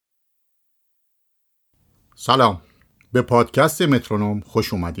سلام، به پادکست مترونوم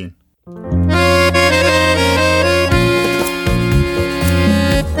خوش اومدین.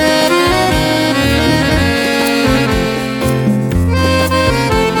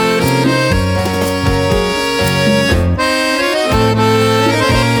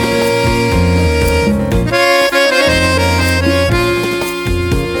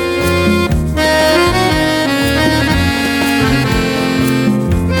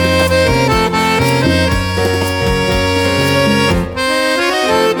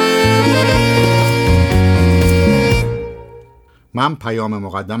 من پیام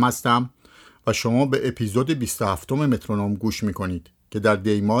مقدم هستم و شما به اپیزود 27 مترونوم گوش میکنید که در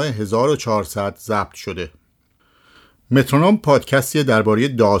دی‌ماه 1400 ضبط شده. مترونوم پادکستی درباره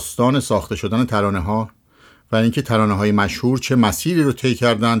داستان ساخته شدن ترانه‌ها و اینکه ترانه‌های مشهور چه مسیری رو طی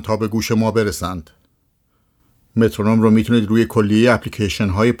کردن تا به گوش ما برسند. مترونوم رو میتونید روی کلیه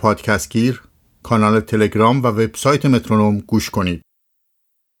اپلیکیشن‌های پادکست گیر، کانال تلگرام و وبسایت مترونوم گوش کنید.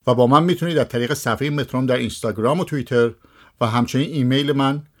 و با من میتونید از طریق صفحه مترونوم در اینستاگرام و توییتر و همچنین ایمیل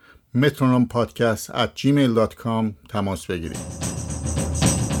من metronompodcast@gmail.com تماس بگیرید.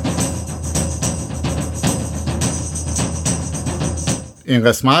 این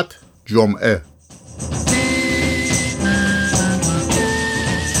قسمت جمعه.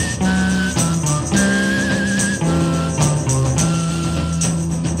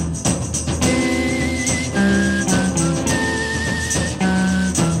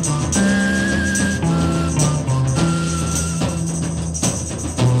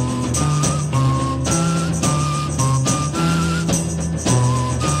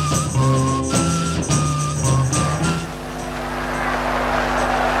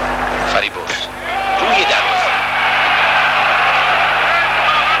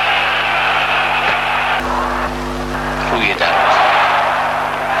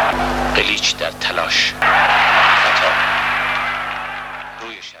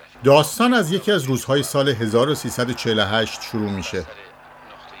 داستان از یکی از روزهای سال 1348 شروع میشه،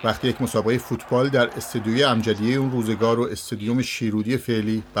 وقتی یک مسابقه فوتبال در استادیوم امجدیه اون روزگار و استادیوم شیرودی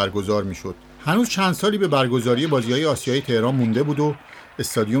فعلی برگزار میشد. هنوز چند سالی به برگزاری بازی‌های آسیایی تهران مونده بود و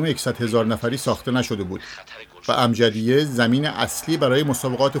استادیوم 100,000 نفری ساخته نشده بود و امجدیه زمین اصلی برای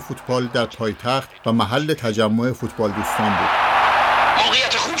مسابقات فوتبال در پایتخت و محل تجمع فوتبال دوستان بود.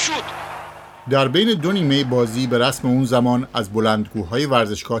 موقعیت خوب شد. در بین دو نیمه بازی به رسم اون زمان از بلندگوهای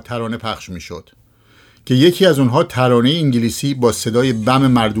ورزشگاه ترانه پخش میشد که یکی از اونها ترانه انگلیسی با صدای بم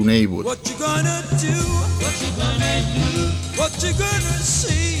مردونه‌ای بود.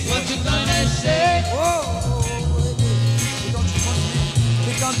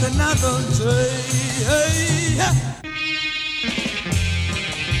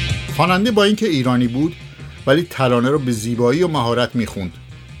 خواننده با اینکه ایرانی بود ولی ترانه رو به زیبایی و مهارت میخوند.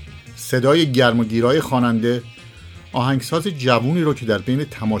 صدای گرم و گیرای خواننده آهنگساز جوونی رو که در بین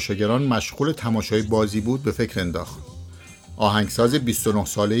تماشاگران مشغول تماشای بازی بود به فکر انداخت. آهنگساز 29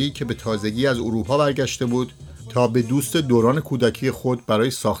 ساله‌ای که به تازگی از اروپا برگشته بود تا به دوست دوران کودکی خود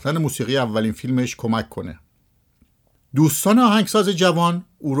برای ساختن موسیقی اولین فیلمش کمک کنه. دوستان آهنگساز جوان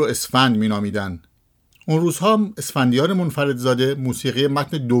او رو اسفند می‌نامیدند. اون روزها اسفندیار منفردزاده موسیقی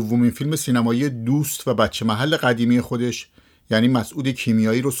متن دومین فیلم سینمایی دوست و بچه محل قدیمی خودش یعنی مسعود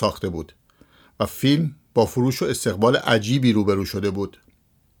کیمیایی رو ساخته بود و فیلم با فروش و استقبال عجیبی روبرو شده بود.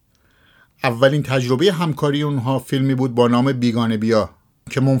 اولین تجربه همکاری اونها فیلمی بود با نام بیگانه بیا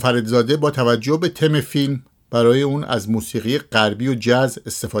که منفردزاده با توجه به تم فیلم برای اون از موسیقی غربی و جاز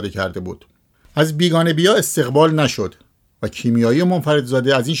استفاده کرده بود. از بیگانه بیا استقبال نشد و کیمیایی و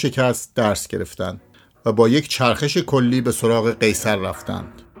منفردزاده از این شکست درس گرفتند و با یک چرخش کلی به سراغ قیصر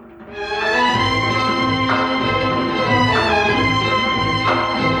رفتند.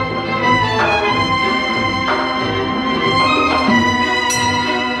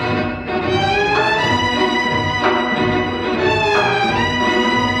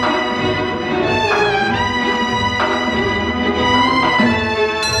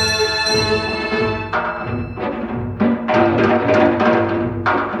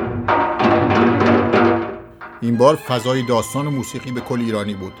 این بار فضای داستان موسیقی به کل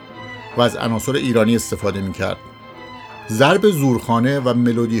ایرانی بود و از عناصر ایرانی استفاده می‌کرد. ضرب زورخانه و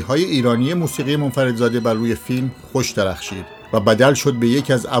ملودی‌های ایرانی موسیقی منفردزاده بر روی فیلم خوش درخشید و بدل شد به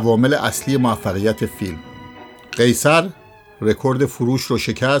یکی از عوامل اصلی موفقیت فیلم. قیصر رکورد فروش رو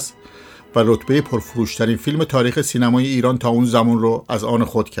شکست و رتبه پرفروشترین فیلم تاریخ سینمای ایران تا اون زمان رو از آن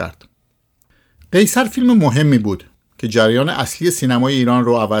خود کرد. قیصر فیلم مهمی بود که جریان اصلی سینمای ایران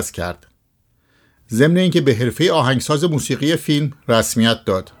رو عوض کرد. ضمن اینکه به حرفه آهنگساز موسیقی فیلم رسمیت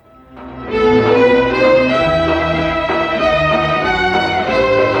داد.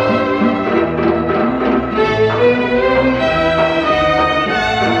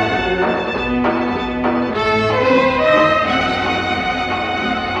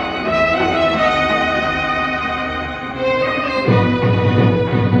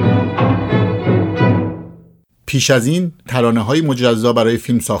 پیش از این ترانه‌های مجزا برای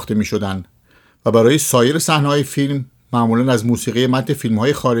فیلم ساخته می‌شدند و برای سایر صحنه‌های فیلم معمولاً از موسیقی متن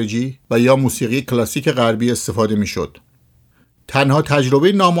فیلم‌های خارجی و یا موسیقی کلاسیک غربی استفاده می‌شد. تنها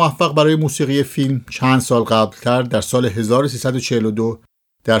تجربه ناموفق برای موسیقی فیلم چند سال قبلتر در سال 1342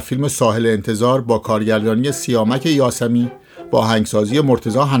 در فیلم ساحل انتظار با کارگردانی سیامک یاسمی با آهنگسازی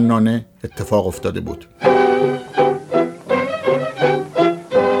مرتضی حنانه اتفاق افتاده بود.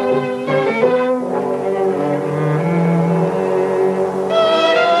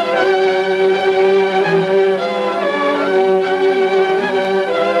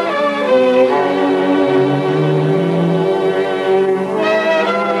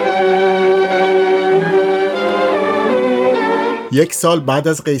 یک سال بعد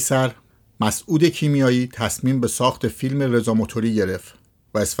از قیصر، مسعود کیمیایی تصمیم به ساخت فیلم رضا موتوری گرفت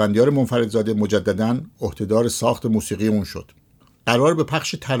و اسفندیار منفردزاده مجدداً عهدهدار ساخت موسیقی اون شد. قرار به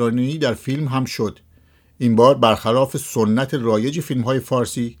پخش ترانه‌ای در فیلم هم شد. این بار برخلاف سنت رایج فیلم‌های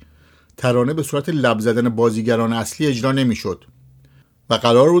فارسی، ترانه به صورت لب زدن بازیگران اصلی اجرا نمی‌شد و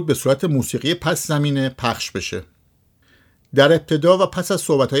قرار بود به صورت موسیقی پس زمینه پخش بشه. در ابتدا و پس از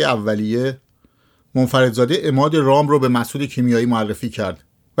صحبت‌های اولیه، منفردزاده عماد رام رو به مسعود کیمیایی معرفی کرد،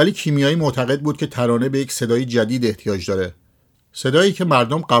 ولی کیمیایی معتقد بود که ترانه به یک صدای جدید احتیاج داره، صدایی که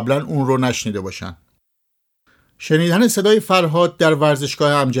مردم قبلا اون رو نشنیده باشن. شنیدن صدای فرهاد در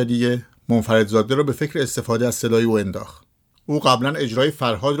ورزشگاه امجدیه منفردزاده رو به فکر استفاده از صدای او انداخت. او قبلا اجرای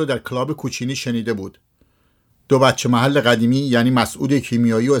فرهاد رو در کلاب کوچینی شنیده بود. دو بچه محل قدیمی یعنی مسعود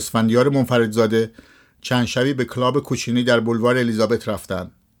کیمیایی و اسفندیار منفردزاده چند شبی به کلاب کوچینی در بولوار الیزابت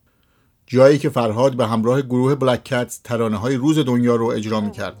رفتن، جایی که فرهاد به همراه گروه بلک کتس ترانه‌های روز دنیا رو اجرا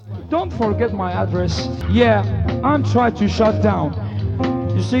می‌کرد. Don't forget my address. Yeah, I'm trying to shut down.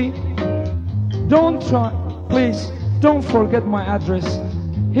 You see? Please, don't forget my address.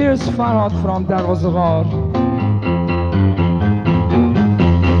 Here's Farhad from Darwazaghar.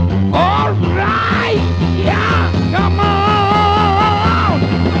 All right! Yeah, come on!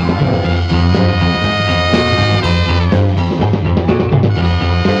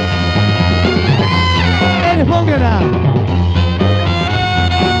 Pongan.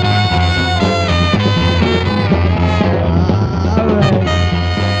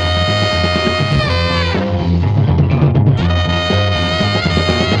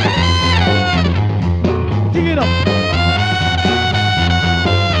 Dig it up.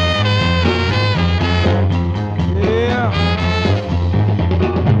 Yeah.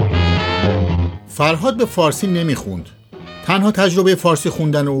 فرهاد به فارسی نمیخوند. تنها تجربه فارسی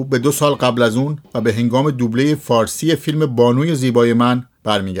خوندن او به 2 سال قبل از اون و به هنگام دوبله فارسی فیلم بانوی زیبای من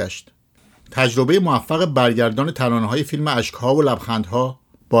برمیگشت. تجربه موفق برگردان ترانه‌های فیلم اشک‌ها و لبخندها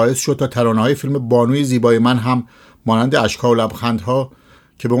باعث شد تا ترانه‌های فیلم بانوی زیبای من هم مانند اشک‌ها و لبخندها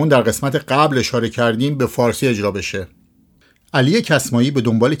که به اون در قسمت قبل اشاره کردیم به فارسی اجرا بشه. علی کسمایی به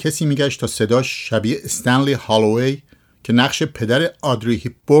دنبال کسی میگشت تا صداش شبیه استنلی هالووی که نقش پدر آدری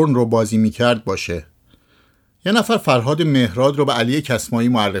هیپبورن رو بازی میکرد باشه. یه نفر فرهاد مهراد رو به علی کسمایی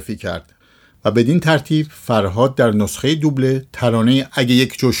معرفی کرد و بدین ترتیب فرهاد در نسخه دوبله ترانه اگه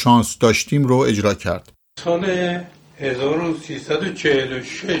یک جو شانس داشتیم رو اجرا کرد. سال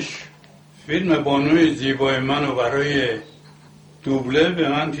 1346 فیلم بانوی زیبای من رو برای دوبله به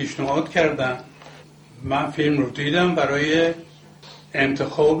من پیشنهاد کردن. من فیلم رو دیدم برای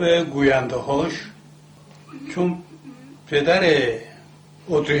انتخاب گوینده هاش، چون پدر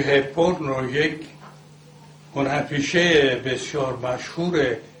آدری هپبورن رو یک هنرپیشه بسیار مشهور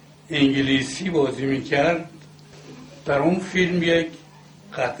انگلیسی بازی میکرد. در اون فیلم یک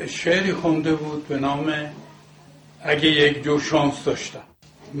قطعه شعری خونده بود به نام اگه یک جو شانس داشتم.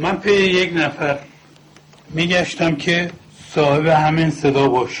 من پی یک نفر میگشتم که صاحب همین صدا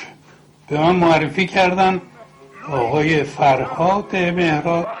باشه. به من معرفی کردن آقای فرهاد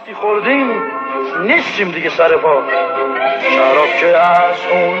مهراد. وقتی خوردیم نیستیم دیگه سر پا، شراب که از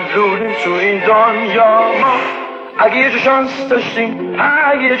اون لولیم تو این دنیا. ما اگه یه جو شانس داشتیم،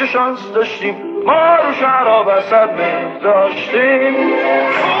 اگه یه جو شانس داشتیم، ما رو شراب اصد می داشتیم.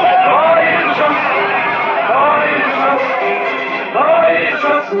 بایی جو شانس، بایی جو شانس، بایی جو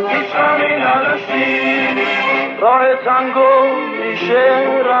شانس، هیچ همی نداشتیم. راه تنگو میشه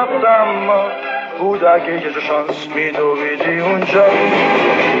رفتم ما بود اگه یه جو شانس میدویدی اونجا.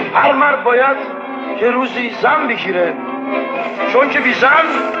 هر مرد باید که روزی زن بگیره، چون که بی زن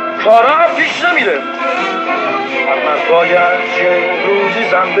کارا پیش نمیره. هر مرد باید که روزی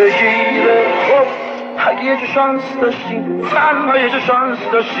زن بگیره. خب اگه یه جو شانس داشتیم، تنها یه جو شانس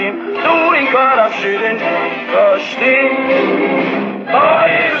داشتیم، دور این کارم شیرین داشتیم.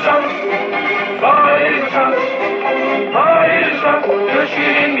 بایی جو شانس، بایی جو شانس، بایی جو شانس،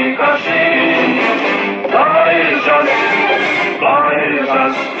 شیرین میکاشیم. بایی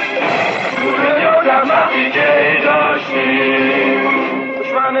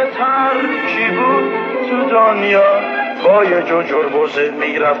دنیا با یه جون جربوزه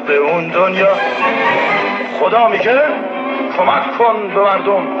میرفت به اون دنیا خدا میگه کمک کن به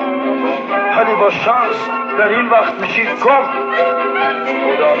مردم ولی با شانس در این وقت میشی گم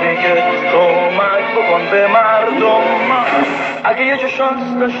خدا میگه کمک بکن به مردم اگه یه شانس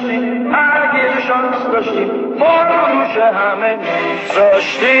داشتیم اگه یه شانس داشتیم ما روش همه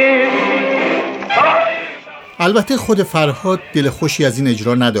میذاشتیم. البته خود فرهاد دل خوشی از این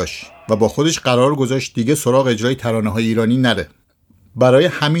اجرا نداشت و با خودش قرار گذاشت دیگه سراغ اجرای ترانه‌های ایرانی نره. برای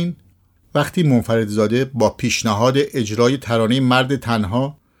همین وقتی منفردزاده با پیشنهاد اجرای ترانه مرد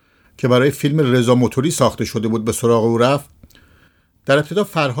تنها که برای فیلم رضا موتوری ساخته شده بود به سراغ او رفت، در ابتدا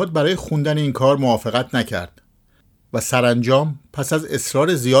فرهاد برای خوندن این کار موافقت نکرد و سرانجام پس از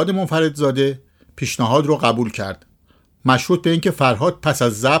اصرار زیاد منفردزاده پیشنهاد رو قبول کرد، مشروط به اینکه فرهاد پس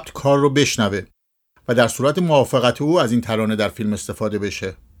از ضبط کار رو بشنوه و در صورت موافقت او از این ترانه در فیلم استفاده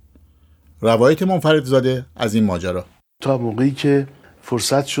بشه. روایت منفردزاده از این ماجرا: تا موقعی که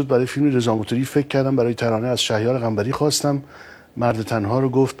فرصت شد برای فیلم رضا موتوری فکر کردم، برای ترانه از شهریار قنبری خواستم، مرد تنها رو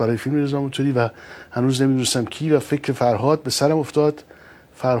گفت برای فیلم رضا موتوری و هنوز نمیدونستم کی و فکر فرهاد به سرم افتاد.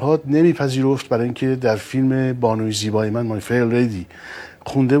 فرهاد نمیپذیرفت برای اینکه در فیلم بانوی زیبای من مای فیل ریدی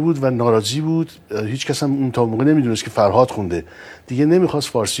خونده بود و ناراضی بود. هیچ کس هم اون تا موقع نمیدونست که فرهاد خونده، دیگه نمیخواست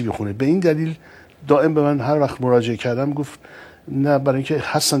فارسی بخونه. به این دلیل دائم به من هر وقت مراجعه کردم گفت نه، برای اینکه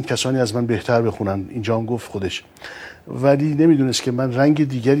هستن کسانی از من بهتر بخونن. اینجا هم گفت خودش، ولی نمیدونست که من رنگ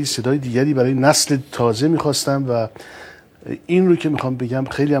دیگری، صدای دیگری برای نسل تازه میخواستم و این رو که میخوام بگم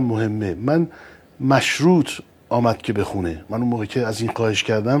خیلی هم مهمه. من مشروط آمد که بخونه. من اون موقع که از این خواهش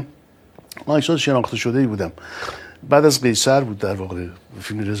کردم آهنگساز شناخته شده ای بودم، بعد از قیصر بود در واقع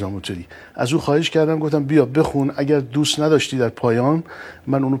فیلم رضا موتوری. از او خواهش کردم، گفتم بیا بخون، اگر دوست نداشتی در پایان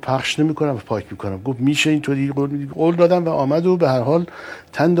من اونو پخش نمی‌کنم و پاک می‌کنم. گفت میشه اینطوری؟ قول دادم و آمد و به هر حال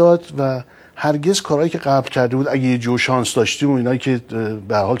تن داد و هرگز کارهایی که قبل کرده بود اگه یه جو شانس داشتیم و اینایی که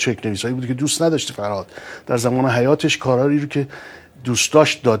به هر حال چک نویسایی بود که دوست نداشت فرهاد در زمان حیاتش کارهایی رو که دوست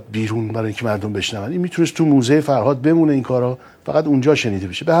داشت داد بیرون برای اینکه مردم بشنون. این میتونست تو موزه فرهاد بمونه، این کارا فقط اونجا شنیده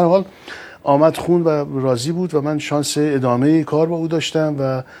بشه. به هر حال آمد خون و راضی بود و من شانس ادامه کار با او داشتم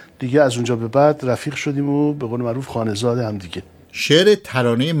و دیگه از اونجا به بعد رفیق شدیم و به قول معروف خانه‌زاده هم دیگه. شعر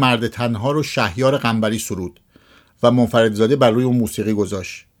ترانه مرد تنها رو شهریار قنبری سرود و منفردزاده بر روی اون موسیقی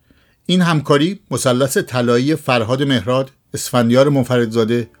گذاشت. این همکاری مثلث طلایی فرهاد مهراد، اسفندیار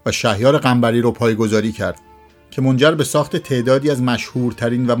منفردزاده و شهریار قنبری رو پایه‌گذاری کرد که منجر به ساخت تعدادی از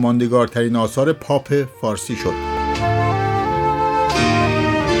مشهورترین و ماندگارترین آثار پاپ فارسی شد.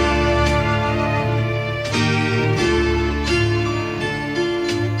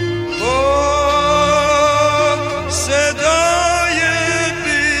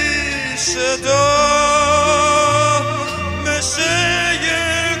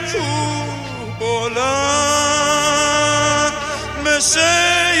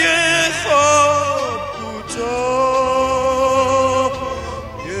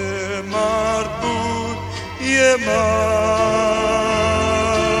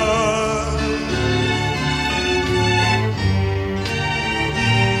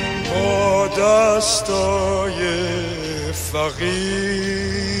 دستای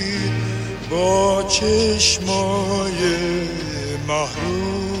فقیر با چشمای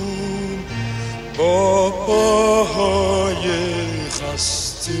محروم با پاهای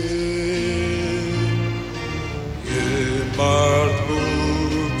خسته یه مرد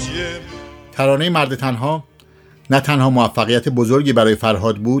بود. ترانه مرد تنها نه تنها موفقیت بزرگی برای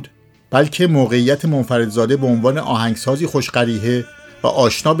فرهاد بود، بلکه موقعیت منفردزاده به عنوان آهنگسازی خوش‌قریحه و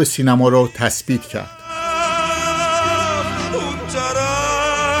آشنا به سینما رو تثبیت کرد. اون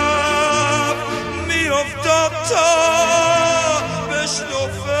طرف می افتاد تا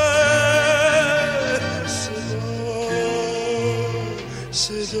بشنفه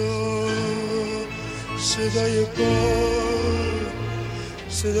صدای پا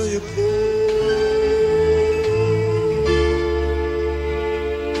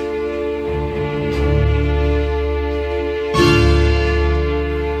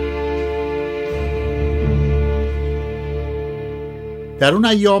در اون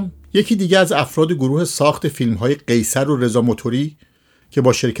ایام یکی دیگه از افراد گروه ساخت فیلم‌های قیصر و رضا موتوری که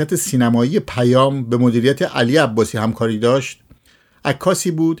با شرکت سینمایی پیام به مدیریت علی عباسی همکاری داشت،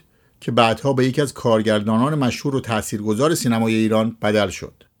 عکاسی بود که بعدها به یکی از کارگردانان مشهور و تاثیرگذار سینمای ایران بدل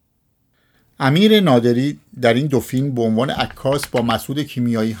شد. امیر نادری در این دو فیلم به عنوان عکاس با مسعود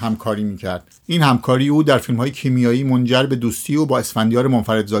کیمیایی همکاری می‌کرد. این همکاری او در فیلم‌های کیمیایی منجر به دوستی و با اسفندیار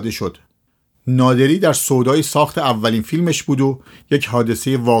منفردزاده شد. نادری در سودای ساخت اولین فیلمش بود و یک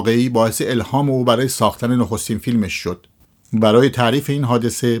حادثه واقعی باعث الهام او برای ساختن نخستین فیلمش شد. برای تعریف این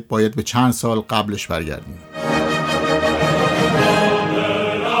حادثه باید به چند سال قبلش برگردیم.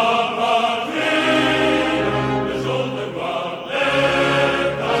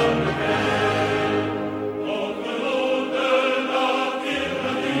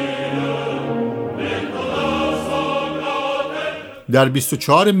 در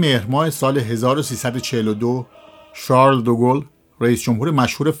 24 مهر ماه سال 1342 شارل دوگل، رئیس جمهور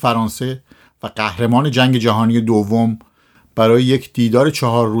مشهور فرانسه و قهرمان جنگ جهانی دوم، برای یک دیدار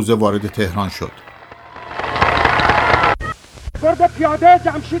 4 روزه وارد تهران شد. گرد پیاده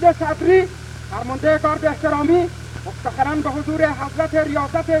جمشید صدری، فرمانده گارد احترامی، مفتخراً به حضور حضرت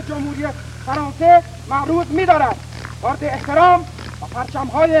ریاست جمهوری فرانسه معروض می‌دارد. گارد احترام و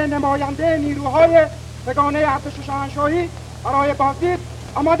پرچم‌های نماینده نیروهای سگانه ارتش شاهنشاهی برای بازدید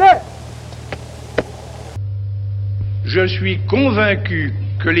آماده. Je suis convaincu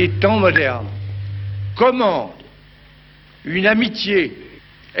que les temps modernes commandent une amitié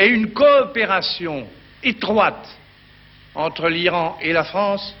et une coopération étroite entre l'Iran et la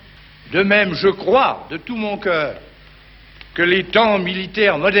France. De même, je crois de tout mon cœur que les temps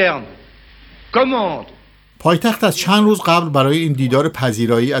militaires modernes commandent. پایتخت از چند روز قبل برای این دیدار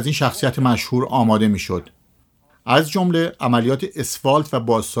پذیرایی از این شخصیت مشهور آماده می‌شد. از جمله عملیات اسفالت و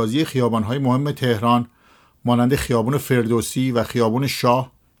بازسازی خیابان‌های مهم تهران مانند خیابان فردوسی و خیابان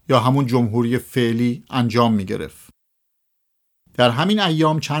شاه یا همون جمهوری فعلی انجام می‌گرفت. در همین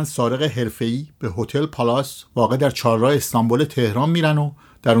ایام چند سارق حرفه‌ای به هتل پالاس واقع در چهارراه استانبول تهران میرن و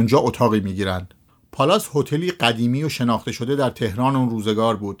در اونجا اتاقی میگیرن. پالاس هتلی قدیمی و شناخته شده در تهران اون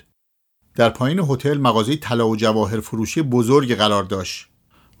روزگار بود. در پایین هتل مغازه طلا و جواهر فروشی بزرگی قرار داشت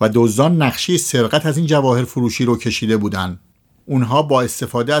و دزدان نقشه سرقت از این جواهر فروشی رو کشیده بودن. اونها با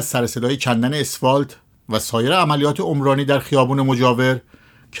استفاده از سر صدای کندن اسفالت و سایر عملیات عمرانی در خیابان مجاور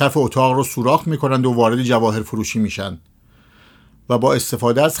کف اتاق رو سوراخ میکنند و وارد جواهر فروشی میشن و با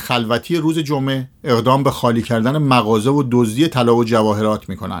استفاده از خلوتی روز جمعه اقدام به خالی کردن مغازه و دزدی طلا و جواهرات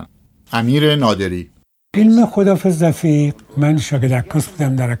میکنن. امیر نادری. فیلم خداحافظ رفیق، من شاگرد عکاس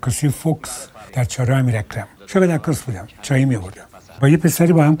بودم در عکاسی فوکس در چهارراه امیراکرم. شاگرد عکاس بودم، چایی می‌آوردم. با یه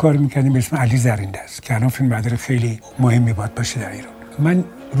پسری با هم کار می‌کردیم به اسم علی زرین‌دست که الان فیلمبردار خیلی مهمی باید باشه در ایران. من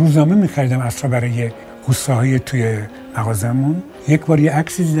روزنامه می‌خریدم اصلا برای روستاهای توی مغازمون. یک بار یه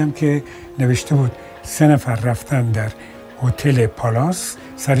عکسی دیدم که نوشته بود 3 نفر رفتن در هتل پالاس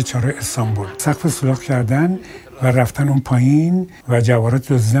سر چهارراه استانبول. سقف سوراخ کردن و رفتن اون پایین و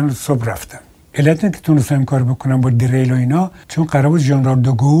جواهرات دزدیدن و صبح رفتن. علت اینه که تونستم این کار بکنم با دریل و اینا چون قرار بود ژنرال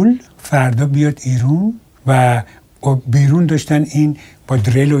دوگل فردا بیاد ایران و بیرون داشتن این با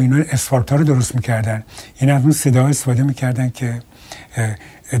دریل و اینا اسفالتا رو درست میکردن. این از اون صدا استفاده میکردن که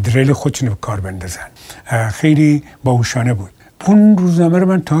دریل خودشون رو به کار بندازن. خیلی باهوشانه بود. اون روزنامه رو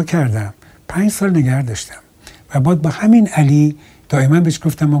من تا کردم 5 سال نگه داشتم و بعد با همین علی دائما بهش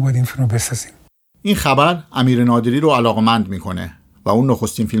گفتم ما باید این فیلم رو بسازیم. این خبر امیر نادری رو علاقمند میکنه و اون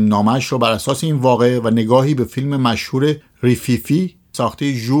نخستین فیلم نامش رو بر اساس این واقعه و نگاهی به فیلم مشهور ریفیفی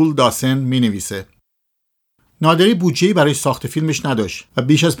ساخته ژول داسن مینویسه. نادری بودجه‌ای برای ساخت فیلمش نداشت و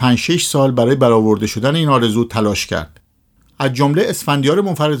بیش از 5-6 سال برای برآورده شدن این آرزو تلاش کرد. از جمله اسفندیار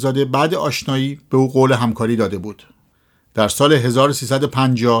منفردزاده بعد آشنایی به او قول همکاری داده بود. در سال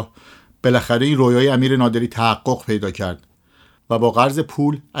 1350 بالاخره این رویای امیر نادری تحقق پیدا کرد و با قرض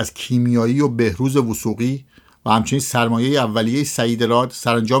پول از کیمیایی و بهروز وثوقی و همچنین سرمایه اولیه سعید راد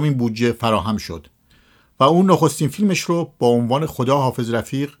سرانجام این بودجه فراهم شد و اون نخستین فیلمش رو با عنوان خدا حافظ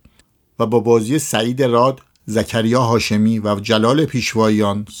رفیق و با بازی سعید راد، زکریا هاشمی و جلال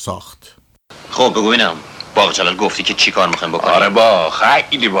پیشواییان ساخت. خب بگو ببینم با جلال گفتی که چی کار میخوایم بکنیم؟ آره با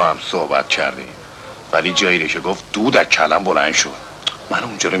خیلی با هم صحبت کردیم ولی جایی رو که گفت دود از کلم بلند شد. من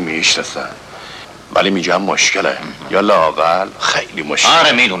اونجا رو میشناسم ولی میگم مشکله یا لااقل خیلی مشکله.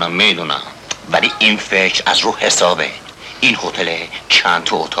 آره میدونم ولی این فکر از رو حسابه. این هتل چند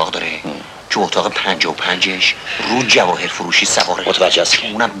تا اتاق داره که اتاق 55ش رو جواهر فروشی سواره. متوجه هستی؟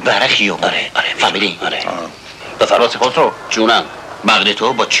 اونم برای خیابونه. آره فهمیدی؟ آره. بفرمایید خودتو جونم. مقدی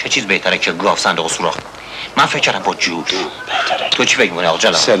تو با چه چیز بهتره که گاف صندوق سوراخ؟ من فکر کردم با جوب بهتره. تو چی فکر می‌کنی آقا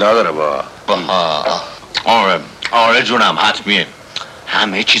جلال؟ سلا داره با آره جونم حتمیه.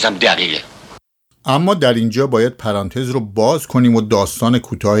 همه چیزم دقیقه. اما در اینجا باید پرانتز رو باز کنیم و داستان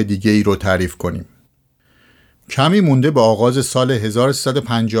کوتاه دیگه ای رو تعریف کنیم. کمی مونده به آغاز سال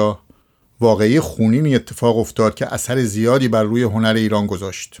 1350 واقعی خونینی اتفاق افتاد که اثر زیادی بر روی هنر ایران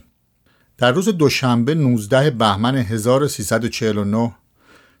گذاشت. در روز دوشنبه 19 بهمن 1349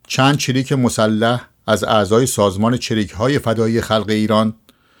 چند چریک مسلح از اعضای سازمان چریک‌های فدایی خلق ایران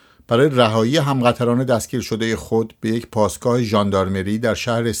برای رهایی همقطران دستگیر شده خود به یک پاسگاه ژاندارمری در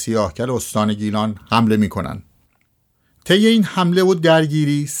شهر سیاهکل استان گیلان حمله می‌کنند. طی این حمله و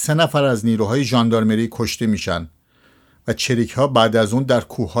درگیری 3 نفر از نیروهای ژاندارمری کشته میشن و چریک‌ها بعد از اون در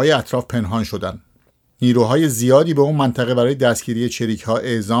کوههای اطراف پنهان شدن. نیروهای زیادی به اون منطقه برای دستگیری چریک‌ها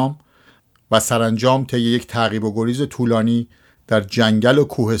اعزام و سرانجام طی یک تعقیب و گریز طولانی در جنگل و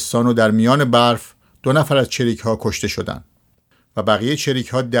کوهستان و در میان برف 2 نفر از چریک‌ها کشته شدند و بقیه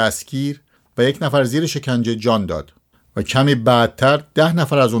چریک‌ها دستگیر و 1 نفر زیر شکنجه جان داد و کمی بعدتر 10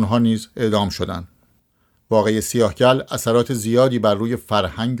 نفر از اونها نیز اعدام شدند. واقعه سیاهگل اثرات زیادی بر روی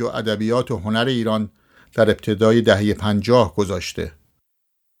فرهنگ و ادبیات و هنر ایران در ابتدای دهه 50 گذاشته.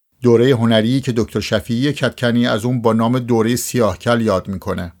 دوره هنری که دکتر شفیعی کدکنی از اون با نام دوره سیاهگل یاد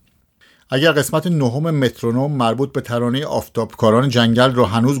میکنه. اگر قسمت 9 مترونوم مربوط به ترانه آفتابکاران جنگل رو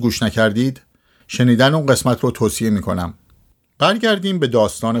هنوز گوش نکردید، شنیدن اون قسمت رو توصیه میکنم. برگردیم به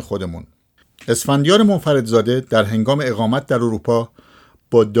داستان خودمون. اسفندیار منفردزاده در هنگام اقامت در اروپا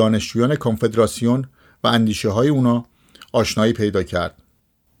با دانشجویان کنفدراسیون و اندیشه های اونا آشنایی پیدا کرد.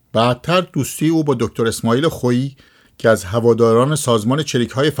 بعدتر دوستی او با دکتر اسماعیل خویی که از هواداران سازمان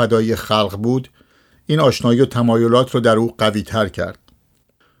چریک‌های فدایی خلق بود، این آشنایی و تمایلات رو در او قوی تر کرد.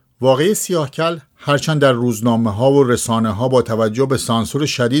 واقعه سیاهکل هرچند در روزنامه‌ها و رسانه‌ها با توجه به سانسور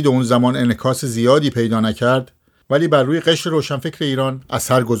شدید اون زمان انعکاس زیادی پیدا نکرد، ولی بر روی قشر روشنفکر ایران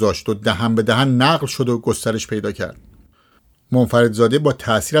اثر گذاشت و دهن به دهن نقل شد و گسترش پیدا کرد. منفردزاده با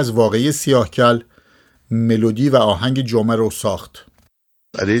تأثیر از واقعه سیاهکل ملودی و آهنگ جمعه رو ساخت.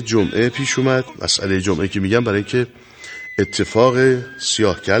 مسئله جمعه پیش اومد. مسئله جمعه که میگم برای اینکه اتفاق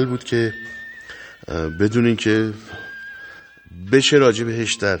سیاهکل بود که بدون اینکه بشه راجع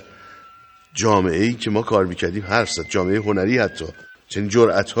بهش در جامعه‌ای که ما کار میکردیم حرف زد، جامعه هنری حتی، چنین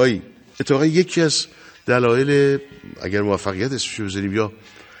جرأت‌هایی. اتفاقا یکی از دلایل اگر موفقیت اسمشو بذاریم یا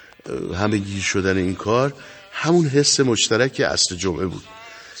همه‌گیر شدن این کار همون حس مشترک اصل جمعه بود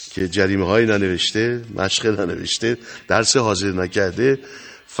که جریمه‌های ننوشته، مشق ننوشته، درس حاضر نکرده،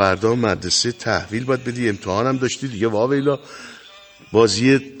 فردا مدرسه تحویل باید بدی، امتحان هم داشتی دیگه، واویلا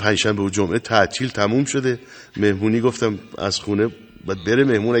بازی پنجشنبه و جمعه تعطیل تموم شده، مهمونی گفتم از خونه باید بره،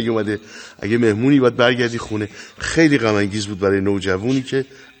 مهمون اگه اومده، اگه مهمونی باید برگردی خونه. خیلی غم انگیز بود برای نوجوانی که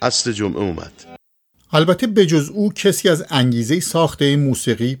اصل جمعه اومد. البته بجز او کسی از انگیزه ساخت این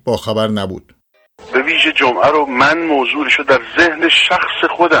موسیقی با خبر نبود. به ویژه جمعه رو من موضوع شد در ذهن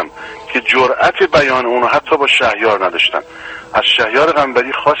شخص خودم که جرأت بیان اونو حتی با شهیار نداشتم. از شهیار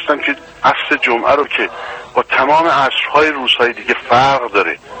قنبری خواستم که اصل جمعه رو که با تمام عصرهای روزهای دیگه فرق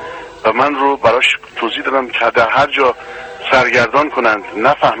داره و من رو براش توضیح دادم که در هر جا سرگردان کنند،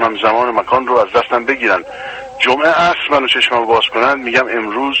 نفهمم زمان و مکان رو از دستم بگیرن، جمعه عصر منو چشمم باز کنند، میگم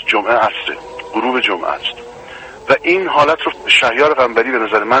امروز جمعه عصره، غروب جمعه است. و این حالت رو شهیار قنبری به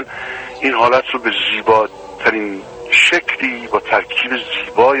نظر من این حالت رو به زیباترین شکلی با ترکیب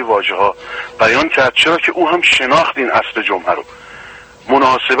زیبای واژه ها بیان کرد، چرا که او هم شناخت این اصل جمعه رو.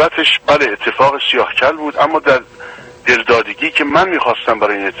 مناسبتش بله اتفاق سیاهکل بود، اما در دلدادگی که من میخواستم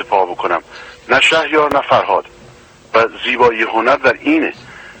برای این اتفاق بکنم، نه شهیار نه فرهاد. و زیبایی هنر در اینه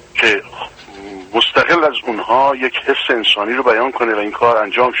که مستقل از اونها یک حس انسانی رو بیان کنه و این کار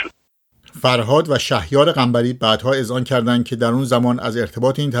انجام شد. فرهاد و شهیار قنبری بعدها اذعان کردند که در اون زمان از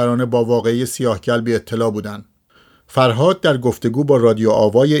ارتباط این ترانه با واقعه سیاهکل بی اطلاع بودند. فرهاد در گفتگو با رادیو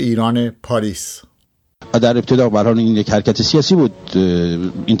آوای ایران پاریس: در ابتدا برای این یک حرکت سیاسی بود،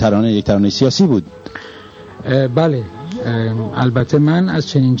 این ترانه یک ترانه سیاسی بود. بله، البته من از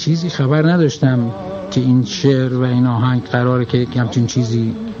چنین چیزی خبر نداشتم که این شعر و این آهنگ قراره که همچین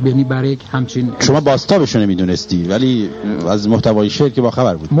چیزی بینی برای همچین. شما باستابشو نمیدونستی ولی از محتوای شعر که با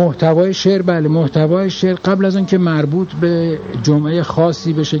خبر بود. محتوای شعر بله، محتوای شعر قبل از اون که مربوط به جمعه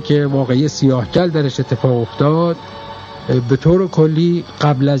خاصی بشه که واقعی سیاهکل درش اتفاق افتاد، به طور کلی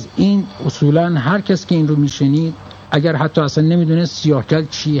قبل از این اصولا هر کس که این رو میشنید اگر حتی اصلا نمیدونست سیاهکل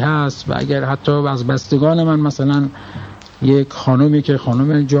چی هست و اگر حتی از بستگان من مثلا یک خانومی که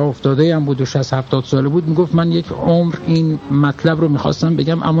خانم جا افتاده هم بود و 60-70 ساله بود میگفت من یک عمر این مطلب رو میخواستم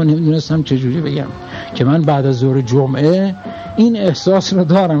بگم اما نمیدونستم چجوری بگم، که من بعد از ظهر جمعه این احساس رو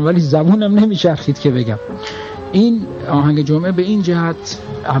دارم ولی زبونم نمیچرخید که بگم. این آهنگ جمعه به این جهت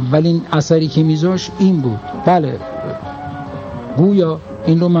اولین اثری که میذاش این بود. بله گویا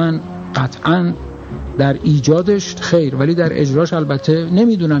این رو من قطعاً در ایجادش خیر ولی در اجراش البته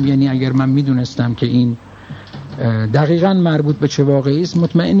نمیدونم، یعنی اگر من میدونستم که این دقیقاً مربوط به چه واقعی است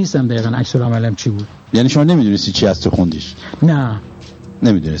مطمئن نیستم دقیقاً عکس العملم چی بود. یعنی شما نمیدونستی چی از تو خوندیش؟ نه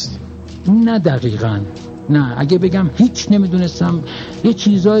نمیدونستی؟ نه دقیقاً نه، اگه بگم هیچ نمیدونستم، یه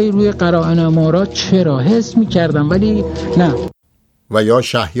چیزایی روی قرائن امارات چرا حس میکردم ولی نه. و یا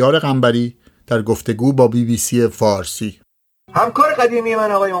شهیار قنبری در گفتگو با BBC فارسی: همکار قدیمی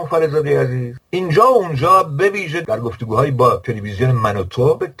من آقای منفردزاده عزیز اینجا و اونجا به ویژه در گفتگوهای با تلویزیون من و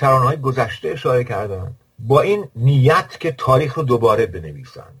تو به ترانه‌های گذشته اشاره کردند با این نیت که تاریخ رو دوباره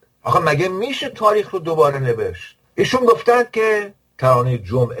بنویسند. آخه مگه میشه تاریخ رو دوباره نوشت؟ ایشون گفتند که ترانه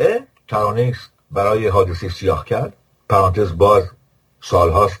جمعه ترانه است برای حادثه سیاهکل، پرانتز باز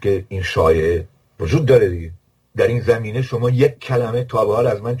سالهاست که این شایعه وجود داره دیگه. در این زمینه شما یک کلمه تا به حال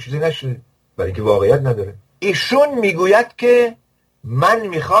از من چیزی نشنید، برای اینکه واقعیت نداره. ایشون میگوید که من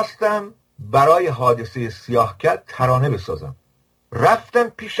میخواستم برای حادثه سیاهکل ترانه بسازم، رفتم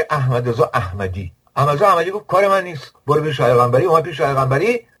پیش احمدرضا احمدی. احمدرضا احمدی گفت کار من نیست، برو پیش شاهی قنبری. اومد پیش شاهی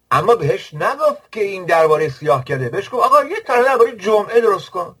قنبری، اما بهش نگفت که این درباره سیاهکله، بهش گفت آقا یه ترانه درباره جمعه درست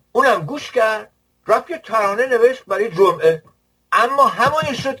کن. اونم گوش کرد، رفت یه ترانه نوشت برای جمعه، اما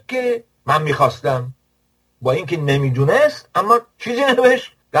همونی شد که من میخواستم، با اینکه نمیدونست اما چیزی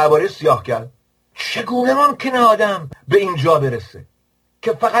نوشت درباره سیاهکل. چگونه ممکنه آدم به اینجا برسه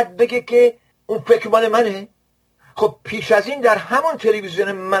که فقط بگه که اون فکر مال منه؟ خب پیش از این در همون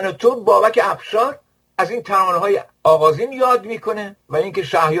تلویزیون من و تو بابک افشار از این ترانه‌های آغازین یاد میکنه و اینکه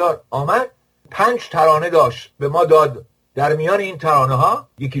شهریار آمد 5 ترانه داشت به ما داد. در میان این ترانه ها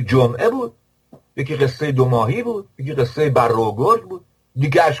یکی جمعه بود، یکی قصه 2 ماهی بود، یکی قصه بر و گرگ بود،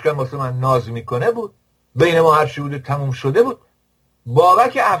 دیگه اشکم واسه من ناز میکنه بود، بین ما هر چی بوده تموم شده بود.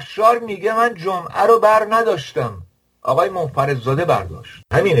 بابک افشار میگه من جمعه رو بر نداشتم، آقای منفردزاده برداشت.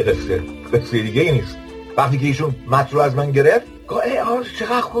 همین قصه دیگه ای نیست. وقتی که ایشون متن رو از من گرفت گفت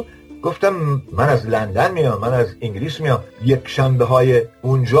چقدر خوب. گفتم من از لندن میام، من از انگلیس میام. یک شنبه های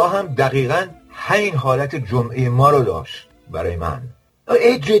اونجا هم دقیقاً همین حالت جمعه ما رو داشت برای من.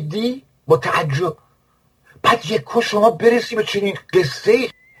 ای جدی؟ با تعجب. بعد یکو شما برسی به چنین قصه ای.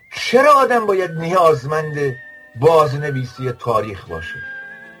 چرا آدم باید نیازمند بازنویسی تاریخ باشه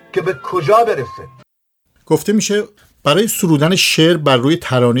که به کجا برسه؟ گفته میشه برای سرودن شعر بر روی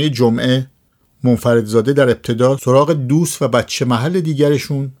ترانه جمعه منفردزاده در ابتدا سراغ دوست و بچه محل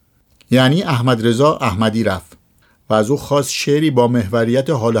دیگرشون یعنی احمدرضا احمدی رفت و از او خواست شعری با محوریت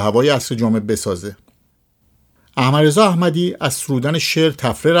حال و هوای عصر جمعه بسازه. احمدرضا احمدی از سرودن شعر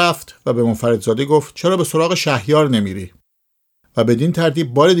تفره رفت و به منفردزاده گفت چرا به سراغ شهریار نمیری؟ و بدین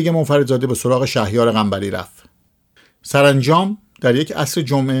ترتیب بار دیگه منفردزاده به سراغ شهریار قنبری رفت. سرانجام در یک عصر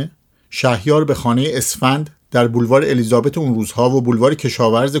جمعه شهریار به خانه اسفند در بولوار الیزابت اون روزها و بولوار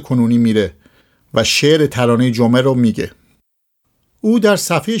کشاورز کنونی میره و شعر ترانه جمعه رو میگه. او در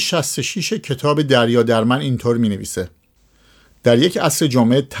صفحه 66 کتاب دریا در من اینطور مینویسه: در یک عصر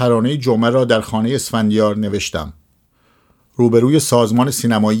جمعه ترانه جمعه را در خانه اسفندیار نوشتم، روبروی سازمان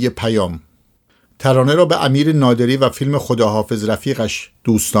سینمایی پیام. ترانه را به امیر نادری و فیلم خداحافظ رفیقش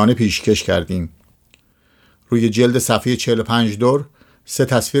دوستانه پیشکش کردیم. روی جلد صفحه 45 دور 3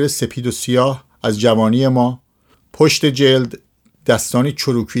 تصویر سپید و سیاه از جوانی ما، پشت جلد دستانی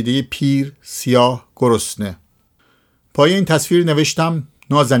چروکیده پیر سیاه گرسنه. پای این تصویر نوشتم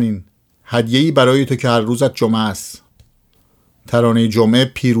نازنین، هدیه‌ای برای تو که هر روزت جمعه است. ترانه جمعه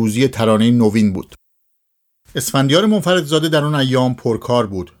پیروزی ترانه نوین بود. اسفندیار منفردزاده در اون ایام پرکار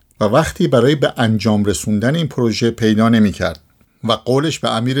بود و وقتی برای به انجام رسوندن این پروژه پیدا نمی کرد و قولش به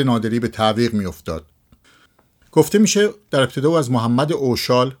امیر نادری به تعویق می افتاد. گفته میشه در ابتدا از محمد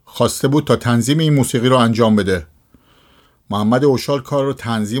اوشال خواسته بود تا تنظیم این موسیقی رو انجام بده. محمد اوشال کار رو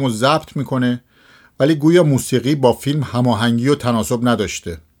تنظیم و ضبط میکنه ولی گویا موسیقی با فیلم هماهنگی و تناسب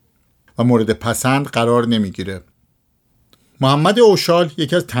نداشته و مورد پسند قرار نمیگیره. محمد اوشال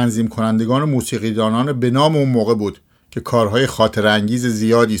یکی از تنظیم کنندگان موسیقیدانان به نام اون موقع بود که کارهای خاطر انگیز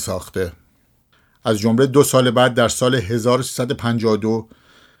زیادی ساخته. از جمله 2 سال بعد در سال 1352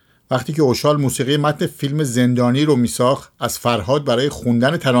 وقتی که اوشال موسیقی متن فیلم زندانی رو میساخت از فرهاد برای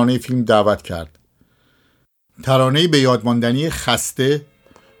خوندن ترانه فیلم دعوت کرد. ترانه‌ای به یادماندنی خسته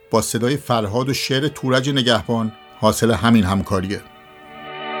با صدای فرهاد و شعر تورج نگهبان حاصل همین همکاریه.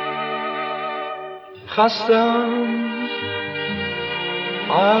 خستم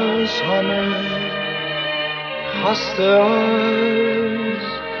از همه، خسته از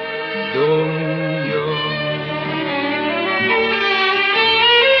دنیا،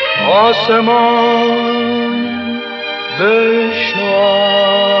 آسمان بشنو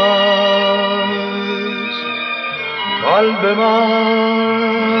از قلب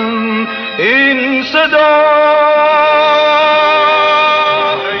من این صدا.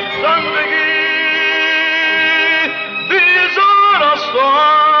 ای زندگی بیزار از تو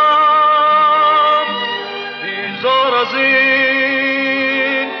هم، بیزار از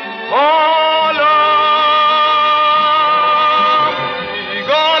این عالم،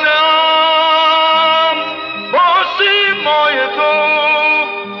 بیگانه ام با سیمای تو،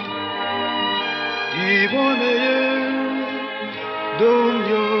 دیوانه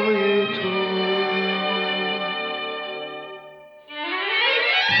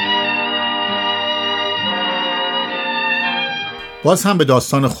باز هم به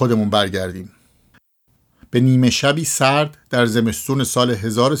داستان خودمون برگردیم. به نیمه شبی سرد در زمستون سال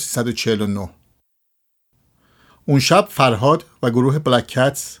 1349. اون شب فرهاد و گروه بلک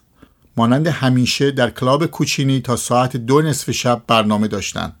کتس مانند همیشه در کلاب کوچینی تا ساعت 2 نصف شب برنامه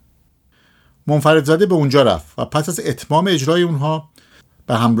داشتن. منفردزاده به اونجا رفت و پس از اتمام اجرای اونها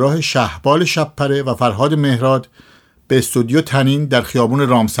به همراه شهبال شبپره و فرهاد مهراد به استودیو تنین در خیابون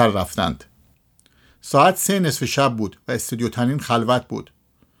رامسر رفتند. ساعت 3 نصف شب بود و استودیو تنین خلوت بود.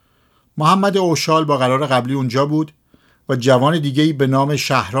 محمد اوشال با قرار قبلی اونجا بود و جوان دیگه‌ای به نام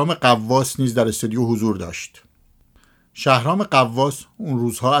شهرام قواس نیز در استودیو حضور داشت. شهرام قواس اون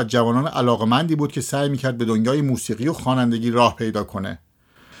روزها از جوانان علاقمندی بود که سعی میکرد به دنیای موسیقی و خوانندگی راه پیدا کنه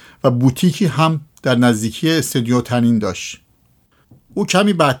و بوتیکی هم در نزدیکی استودیو تنین داشت. او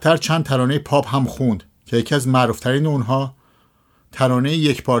کمی بعدتر چند ترانه پاپ هم خوند که یکی از معروفترین اونها ترانه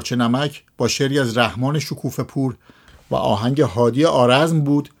یک پارچه نمک با شعری از رحمان شکوفه پور و آهنگ هادی آرزم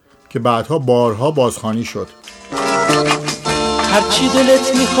بود که بعدها بارها بازخوانی شد. هرچی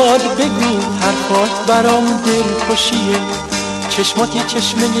دلت میخواد بگو، حرفات برام دلخوشیه، چشماتی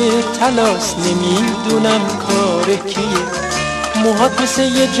چشمه تلاس، نمیدونم کار کیه، موهات مثل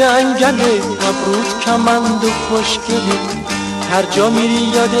یه جنگله، ابروت کمند و خوشگله، هر جا میری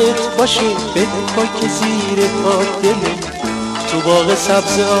یادت باشه بپا که زیر پات دله، تو باغ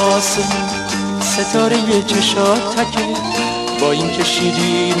سبز آسمون ستاره یه چشات تکه، با این که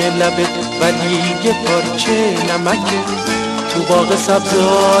شیرین لبت ولی یه پارچه نمکه، تو باغ سبز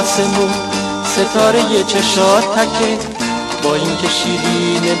آسمون ستاره یه چشات تکه، با این که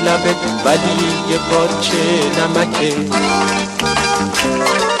شیرین لبت ولی یه پارچه نمکه.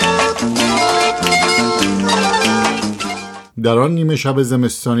 در آن نیمه شب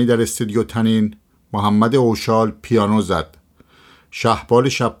زمستانی در استودیو تنین محمد اوشال پیانو زد، شهبال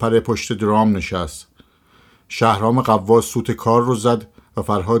شبپره پشت درام نشست، شهرام قواس سوت کار رو زد و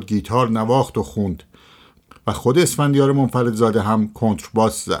فرهاد گیتار نواخت و خوند و خود اسفندیار منفردزاده هم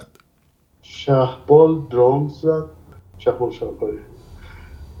کنترباس زد. شهبال درام زد، شهبال شبپره،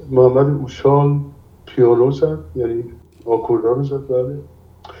 محمد اوشال پیانو زد، یعنی آکوردان رو زد بله،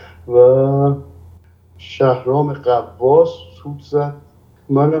 و شهرام قواس سوت زد،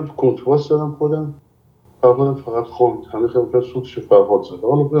 منم کنترباس زدم خودم، فرهادم فقط خوند، همه خیلی سوتش فرهاد زد.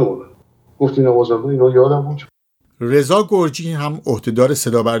 حالا بمونه گفتی نوازنده اینا یادم بود. رضا گرجی هم عهدهدار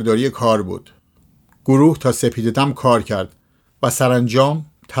صدابرداری کار بود. گروه تا سپیده دم کار کرد و سرانجام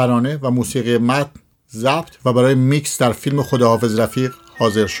ترانه و موسیقی متن ضبط و برای میکس در فیلم خداحافظ رفیق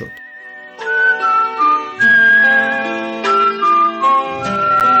حاضر شد.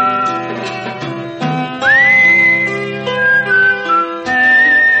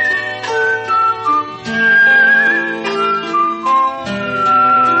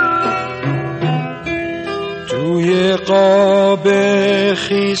 قاب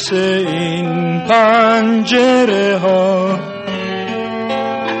خیس این پنجره ها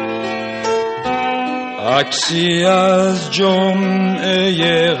عکسی از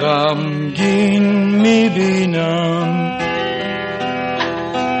جمعه غمگین میبینم،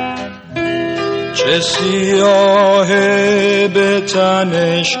 چه سیاهه به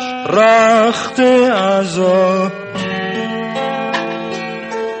تنش رخت عذاب،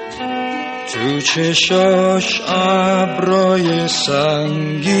 تو چشاش ابرای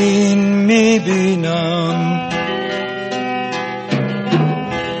سنگین میبینم،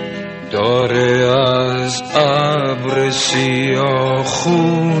 داره از ابر سیاه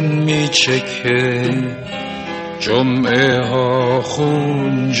خون میچکه، جمعه ها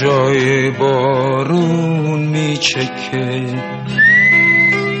خون جای بارون میچکه.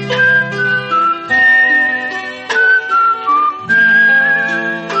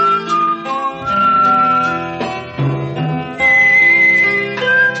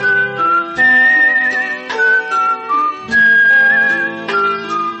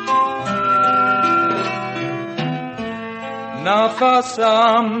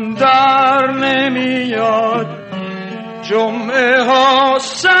 نفسم در نمیاد، جمعه ها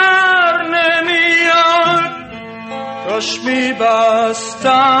سر نمیاد، کاش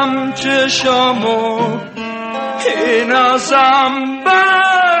میبستم چشامو این ازم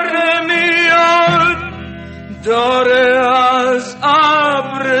بر نمیاد، داره از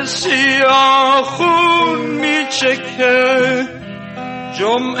ابر سیاه خون میچکه،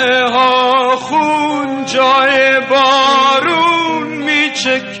 جمعه ها خون جای بارون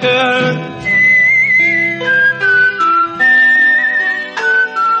میچکه.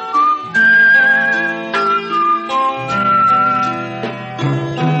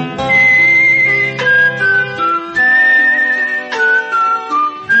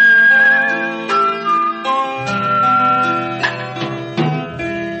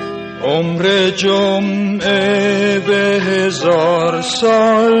 عمر جمعه به 1000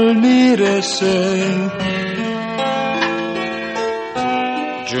 سال میرسه،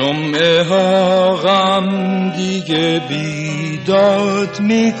 جمعه ها غم دیگه بیداد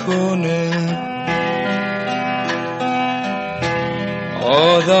میکنه،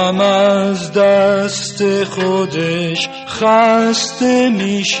 آدم از دست خودش خسته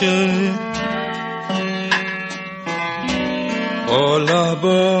میشه، با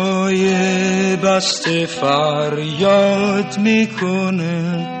لبای بسته فریاد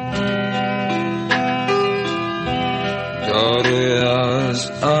میکنه، داره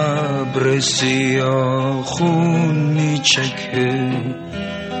از ابر سیاه خون میچکه،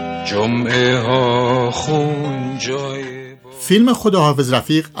 جمعه ها خون جای. فیلم خداحافظ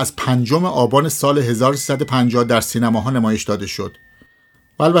رفیق از 5 آبان سال 1350 در سینماها نمایش داده شد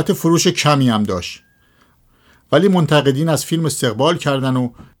و البته فروش کمی هم داشت، ولی منتقدین از فیلم استقبال کردن و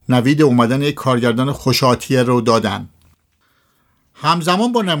نوید اومدن یک کارگردان خوش‌آتیه رو دادن.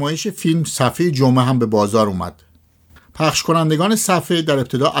 همزمان با نمایش فیلم صفحه جمعه هم به بازار اومد. پخش کنندگان صفحه در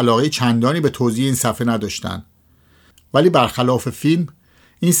ابتدا علاقه چندانی به توزیع این صفحه نداشتند، ولی برخلاف فیلم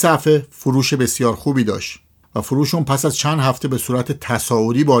این صفحه فروش بسیار خوبی داشت و فروش اون پس از چند هفته به صورت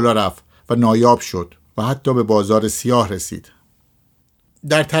تصاعدی بالا رفت و نایاب شد و حتی به بازار سیاه رسید.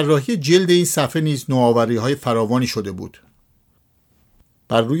 در طراحی جلد این صفحه نیز نوآوری‌های فراوانی شده بود.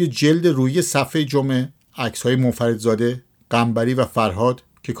 بر روی جلد روی صفحه جمعه عکس‌های منفردزاده، قنبری و فرهاد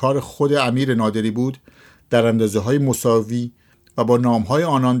که کار خود امیر نادری بود در اندازه‌های مساوی و با نام‌های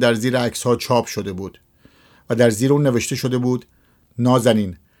آنان در زیر عکس‌ها چاپ شده بود و در زیر اون نوشته شده بود: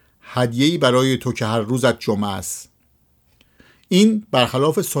 نازنین، هدیه‌ای برای تو که هر روزت جمعه است. این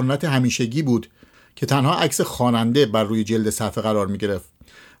برخلاف سنت همیشگی بود که تنها عکس خواننده بر روی جلد صفحه قرار می‌گرفت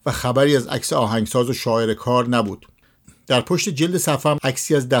و خبری از عکس آهنگساز و شاعر کار نبود. در پشت جلد صفحه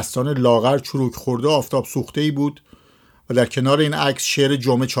عکسی از دستان لاغر چروک خورده آفتاب سوخته‌ای بود و در کنار این عکس شعر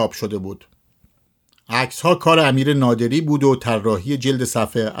جمعه چاپ شده بود. عکس‌ها کار امیر نادری بود و طراحی جلد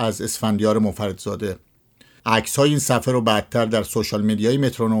صفحه از اسفندیار منفردزاده. عکس‌های این صفحه رو بعدتر در سوشال میدیای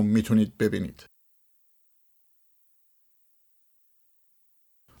مترونوم میتونید ببینید.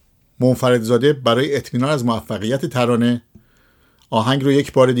 منفردزاده برای اطمینان از موفقیت ترانه آهنگ رو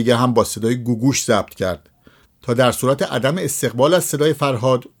یک بار دیگه هم با صدای گوگوش ضبط کرد تا در صورت عدم استقبال از صدای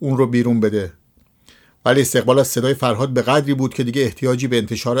فرهاد اون رو بیرون بده، ولی استقبال از صدای فرهاد به قدری بود که دیگه احتیاجی به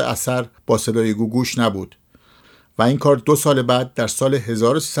انتشار اثر با صدای گوگوش نبود و این کار 2 سال بعد در سال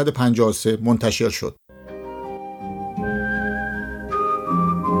 1353 منتشر شد.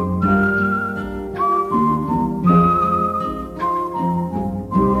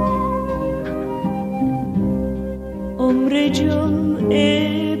 عمر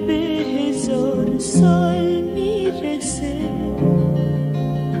جمعه به 1000 سال میرسه،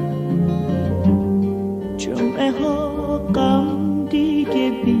 جمعه ها غم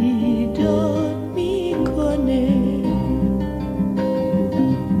دیگه بیداد میکنه،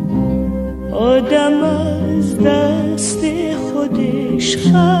 آدم از دست خودش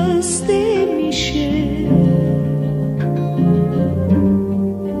خسته میشه،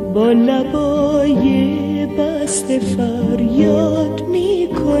 با لبای بسته فریاد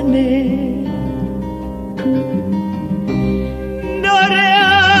میکنه، داره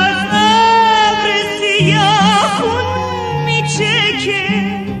از ابر سیاه خون میچکه،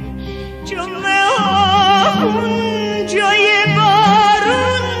 جمعه ها خون جای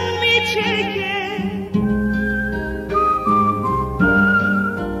بارون میچکه.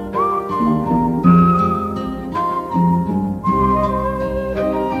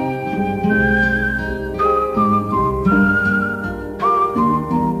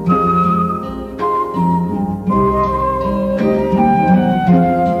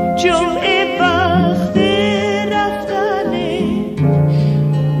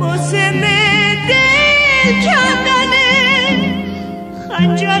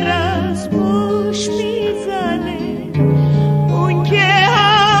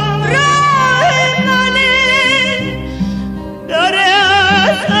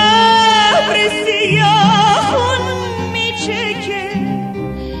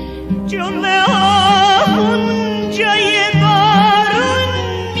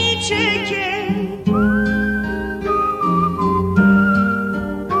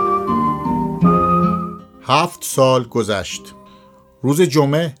 هفت سال گذشت. روز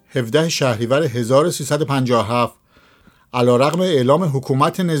جمعه 17 شهریور 1357 علیرغم اعلام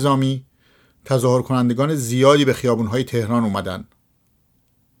حکومت نظامی تظاهر کنندگان زیادی به خیابان‌های تهران اومدن.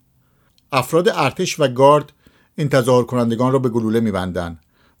 افراد ارتش و گارد این تظاهر کنندگان را به گلوله می‌بندن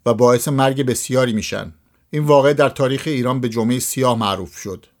و باعث مرگ بسیاری میشن. این واقعه در تاریخ ایران به جمعه سیاه معروف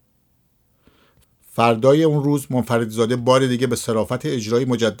شد. فردای اون روز منفردزاده بار دیگه به صرافت اجرای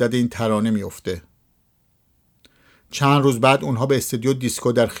مجدد این ترانه میفته. چند روز بعد اونها به استودیو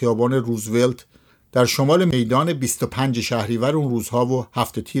دیسکو در خیابان روزولت در شمال میدان 25 شهریور اون روزها و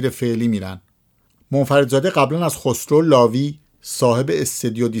هفته تیر فعلی میرن. منفردزاده قبلا از خسرو لاوی صاحب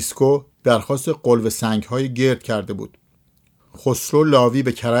استودیو دیسکو درخواست قلو سنگ‌های گرد کرده بود. خسرو لاوی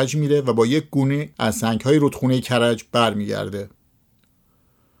به کرج میره و با یک گونه از سنگ‌های رودخونه کرج برمیگرده.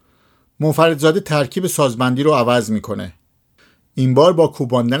 منفردزاده ترکیب سازبندی رو عوض میکنه. این بار با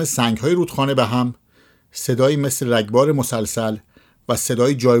کوباندن سنگ‌های رودخانه به هم، صدایی مثل رگبار مسلسل و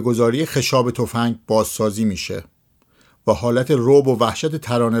صدای جایگذاری خشاب تفنگ بازسازی میشه و حالت رعب و وحشت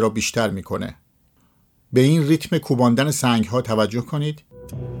ترانه را بیشتر میکنه. به این ریتم کوباندن سنگ‌ها توجه کنید.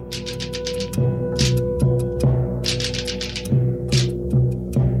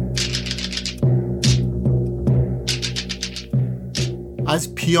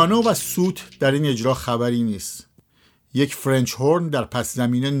 از پیانو و سوت در این اجرا خبری نیست. یک فرنچ هورن در پس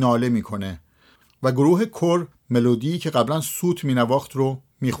زمینه ناله میکنه و گروه کور ملودی که قبلا سوت مینواخت رو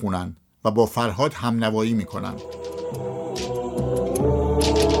میخونن و با فرهاد هم نوایی میکنن.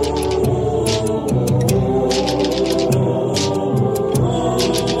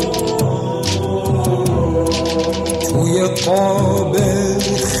 توی قاب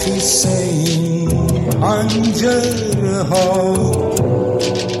خیسه این پنجره ها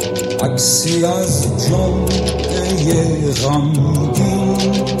عکسی از جمعه غمگین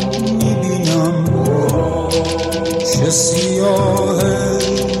میبینم، چه سیاهه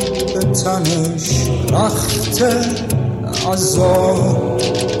به تنش رخت عذاب،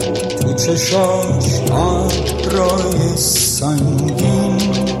 تو چشاش ابرای سنگین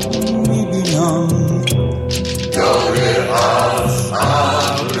میبینم، داره از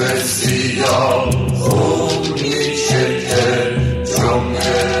ابر سیاه خون میچکه،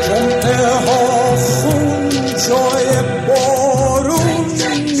 جمعه ها خون جای بارون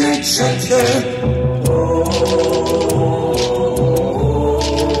میچکه.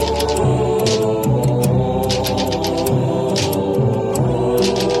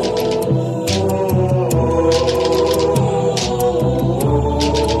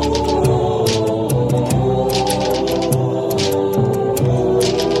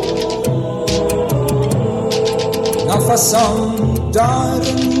 نفسم در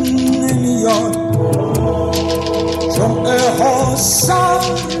نمیاد، جمعه ها سر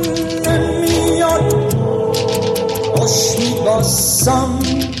نمیاد، خوش میبستم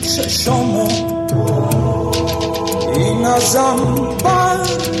چشامو، این ازم بر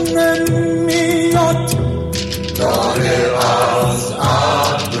نمیاد، داره از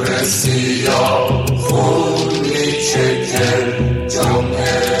ابر سیاه خون میچکه،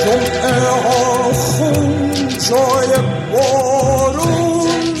 جمعه ها خون جای بارون.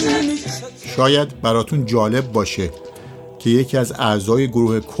 شاید براتون جالب باشه که یکی از اعضای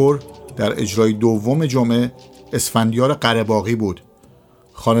گروه کور در اجرای دوم جمعه اسفندیار قره‌باغی بود،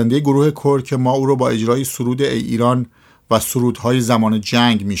 خواننده گروه کور که ما او رو با اجرای سرود ای ایران و سرودهای زمان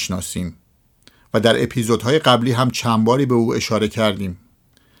جنگ میشناسیم و در اپیزودهای قبلی هم چند باری به او اشاره کردیم.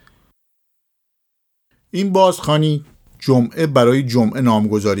 این بازخوانی جمعه برای جمعه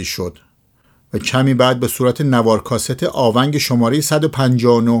نامگذاری شد و کمی بعد به صورت نوار کاست آونگ شماره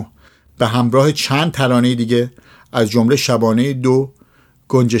 159 به همراه چند ترانه دیگه از جمله شبانه 2،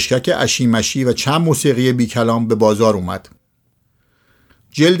 گنجشکک اشیمشی و چند موسیقی بی کلام به بازار اومد.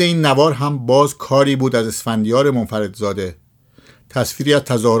 جلد این نوار هم باز کاری بود از اسفندیار منفردزاده، تصویری از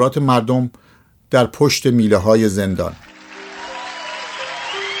تظاهرات مردم در پشت میله های زندان.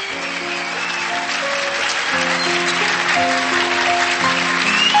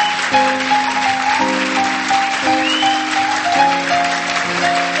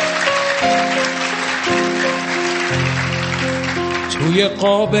 توی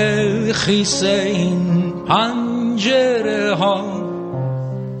قاب خیس این پنجره ها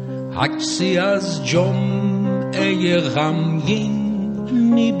عکسی از جمعه غمگین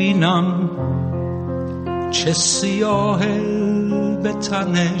میبینم، چه سیاه به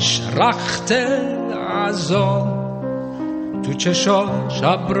تنش رخت عذاب، تو چشاش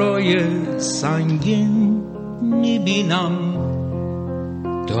ابرای سنگین میبینم،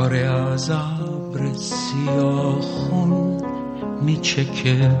 داره از ابر سیاه خون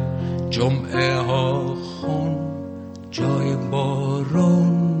میچکه، جمعه ها خون جای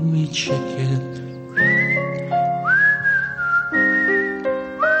بارون میچکه.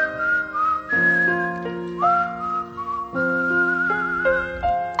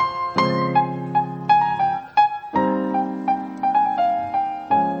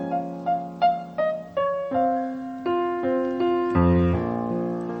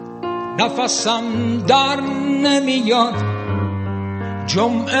 نفسم در نمیاد،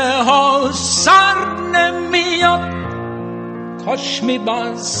 جمعه ها سر نمیاد، کاش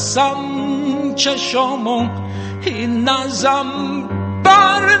میبستم چشامو این نظم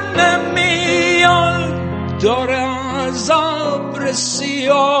بر نمیاد. داره از ابر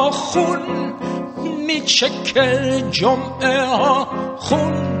سیاه خون میچکه جمعه ها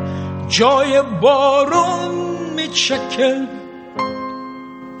خون، جای بارون میچکه.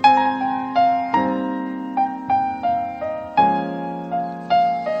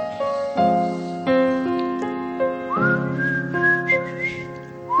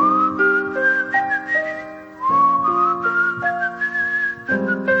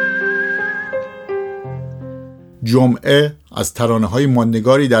 جمعه از ترانه‌های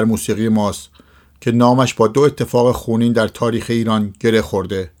ماندگاری در موسیقی ماست که نامش با دو اتفاق خونین در تاریخ ایران گره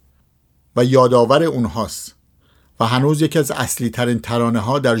خورده و یادآور اونهاست و هنوز یکی از اصلی ترین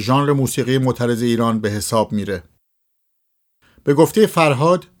ترانه‌ها در ژانر موسیقی معترض ایران به حساب میره. به گفته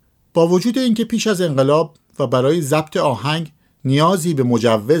فرهاد، با وجود اینکه پیش از انقلاب و برای ضبط آهنگ نیازی به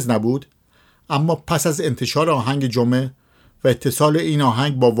مجوز نبود، اما پس از انتشار آهنگ جمعه و اتصال این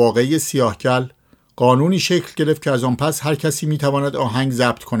آهنگ با واقعه سیاهکل، قانونی شکل گرفت که از آن پس هر کسی میتواند آهنگ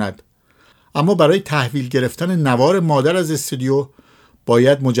ضبط کند، اما برای تحویل گرفتن نوار مادر از استودیو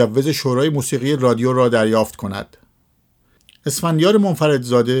باید مجوز شورای موسیقی رادیو را دریافت کند. اسفندیار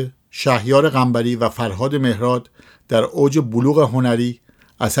منفردزاده، شهیار قنبری و فرهاد مهراد در اوج بلوغ هنری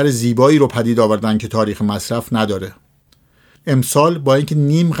اثر زیبایی رو پدید آوردن که تاریخ مصرف نداره. امسال با اینکه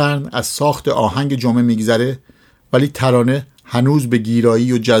نیم قرن از ساخت آهنگ جمعه میگذره، ولی ترانه هنوز به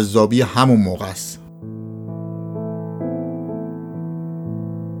گیرایی و جذابی همون موقع است.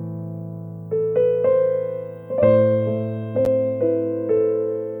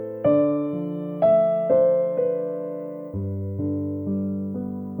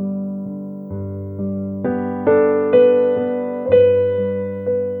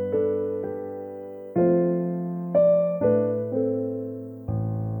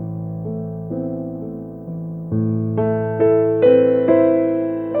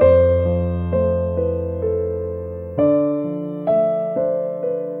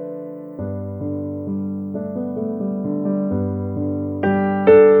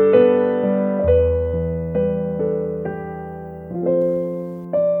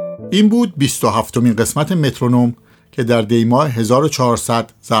 این بود 27مین قسمت مترونوم که در دی‌ماه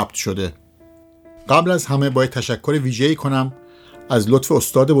 1400 ضبط شده. قبل از همه باید تشکر ویژه‌ای کنم از لطف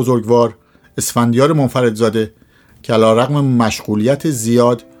استاد بزرگوار اسفندیار منفردزاده که علی‌رغم مشغولیت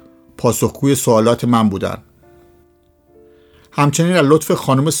زیاد پاسخگوی سوالات من بودن. همچنین از لطف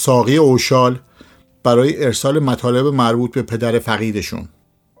خانم ساقی اوشال برای ارسال مطالب مربوط به پدر فقیدشون.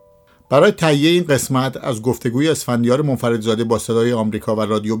 برای تهیه این قسمت از گفتگوی اسفندیار منفردزاده با صدای آمریکا و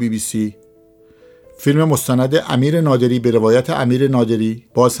رادیو BBC، فیلم مستند امیر نادری به روایت امیر نادری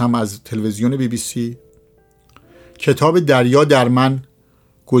باز هم از تلویزیون BBC، کتاب دریا در من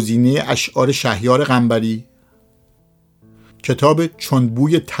گزینه اشعار شهیار قنبری، کتاب چون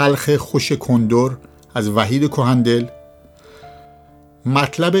بوی تلخ خوش کندر از وحید کهندل،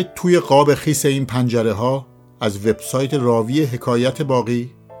 مطلب توی قاب خیس این پنجره ها از وبسایت راوی حکایت باقی،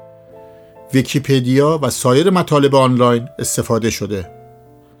 ویکی‌پدیا و سایر مطالب آنلاین استفاده شده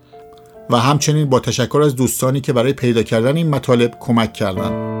و همچنین با تشکر از دوستانی که برای پیدا کردن این مطالب کمک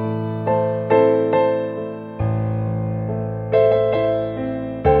کردند.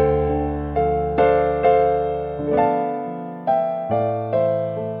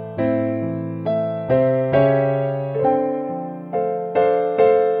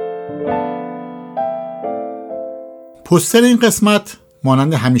 پوستر این قسمت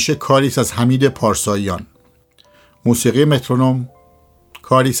مانند همیشه کاریست از حمید پارساییان. موسیقی مترونوم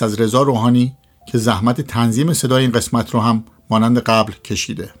کاریست از رضا روحانی که زحمت تنظیم صدای این قسمت رو هم مانند قبل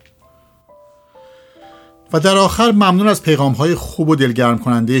کشیده. و در آخر ممنون از پیغام‌های خوب و دلگرم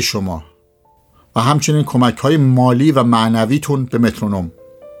کننده شما و همچنین کمک‌های مالی و معنویتون به مترونوم.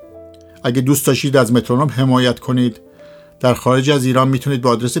 اگه دوست داشتید از مترونوم حمایت کنید، در خارج از ایران میتونید با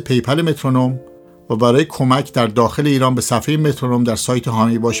آدرس پیپل مترونوم و برای کمک در داخل ایران به صفحه مترونوم در سایت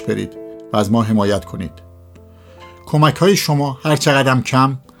هامی باش برید و از ما حمایت کنید. کمک های شما هر چقدر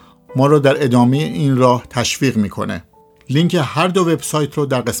کم ما رو در ادامه این راه تشویق میکنه. لینک هر دو وبسایت رو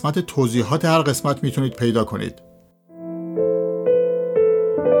در قسمت توضیحات هر قسمت میتونید پیدا کنید.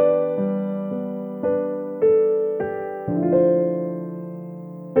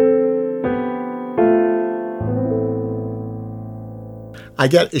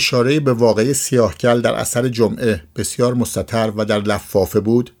 اگر اشاره به واقعه سیاهکل در اثر جمعه بسیار مستتر و در لفافه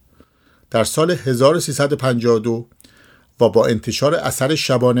بود، در سال 1352 و با انتشار اثر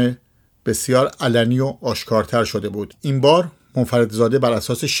شبانه بسیار علنی و آشکارتر شده بود. این بار منفردزاده بر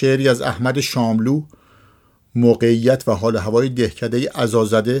اساس شعری از احمد شاملو موقعیت و حال هوای دهکده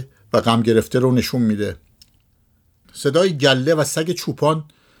عزازده و غم گرفته رو نشون میده. صدای گله و سگ چوپان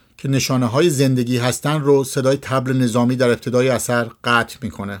که نشانه های زندگی هستن رو صدای طبل نظامی در ابتدای اثر قطع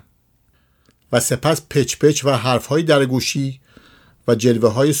میکنه و سپس پچ پچ و حرف های درگوشی و جلوه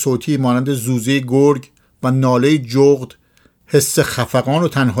های صوتی مانند زوزه گرگ و ناله جغد حس خفقان و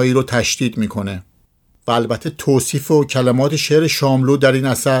تنهایی رو تشدید میکنه. و البته توصیف و کلمات شعر شاملو در این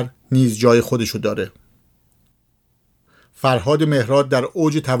اثر نیز جای خودشو داره. فرهاد مهراد در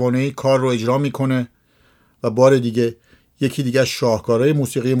اوج توانایی کار رو اجرا میکنه و بار دیگه یکی دیگه از شاهکارهای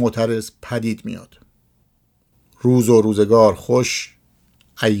موسیقی معترض پدید میاد. روز و روزگار خوش،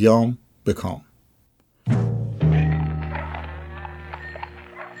 ایام بکام.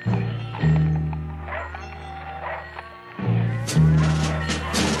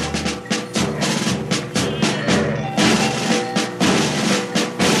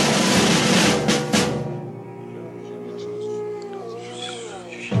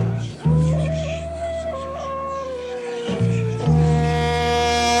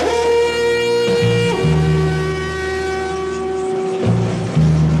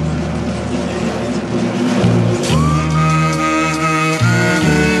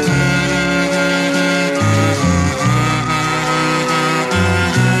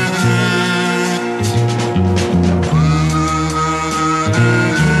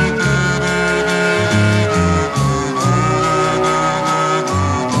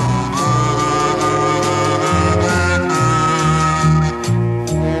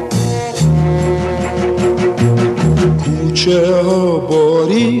 کوچه ها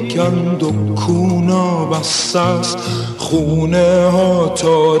باریکند و کونا بسته است، خونه ها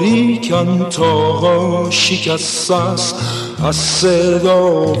تاریکند، تاقا شکسته است. از صدا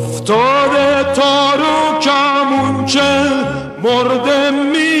افتاده تار و کمونچه مرده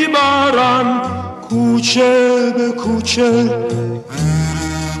میبرن کوچه به کوچه.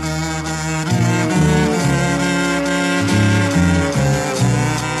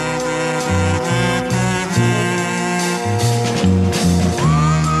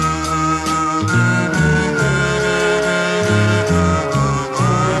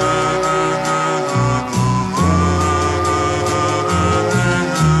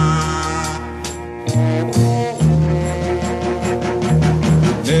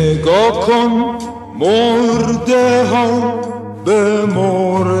 نگاه کن مرده ها به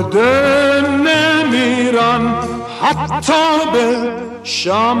مرده نمیرن، حتی به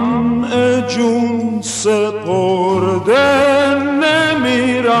شمع جون سپرده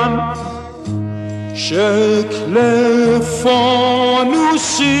نمیرن. شکل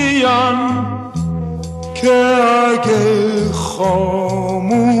فانوسیان که اگه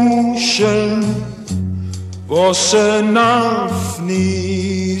خاموشه واسه نف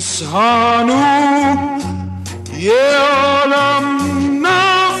نیست هنو یه عالم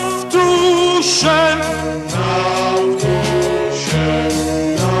نفتوشه.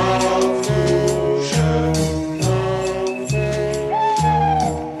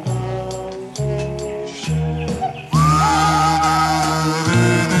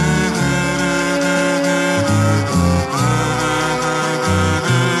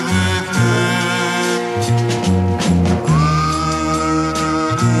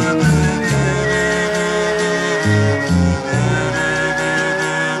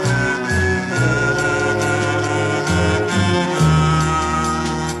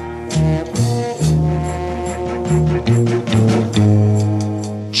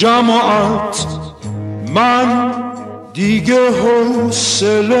 جماعت من دیگه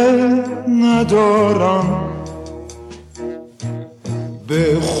حوصله ندارم،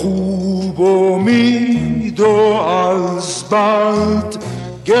 به خوب امید و از بد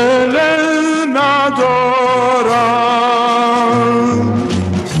گله ندارم.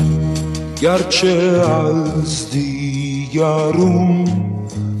 گرچه از دیگرون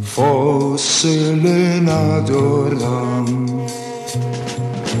فاصله ندارم،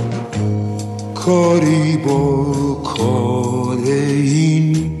 کاری با کار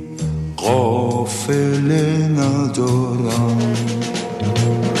این قافله ندارم.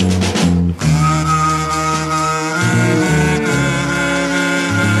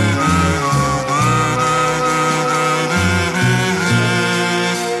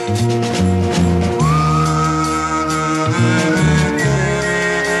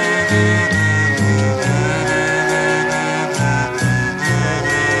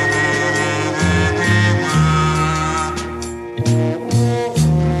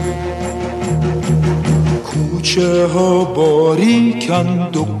 کوچه ها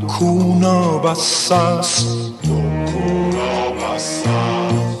باریکند و کونا بسته است،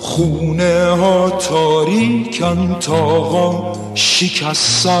 خونه ها تاریکند، تاقا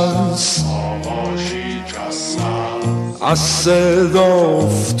شکسته است. از صدا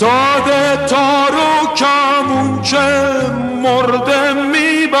افتاده تار و کمون که مرده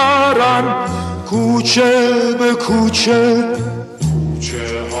میبرن کوچه به کوچه.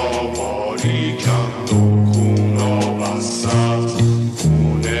 کوچه ها باریکند و کونا بسته،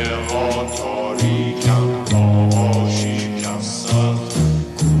 خونه ها تاریکند،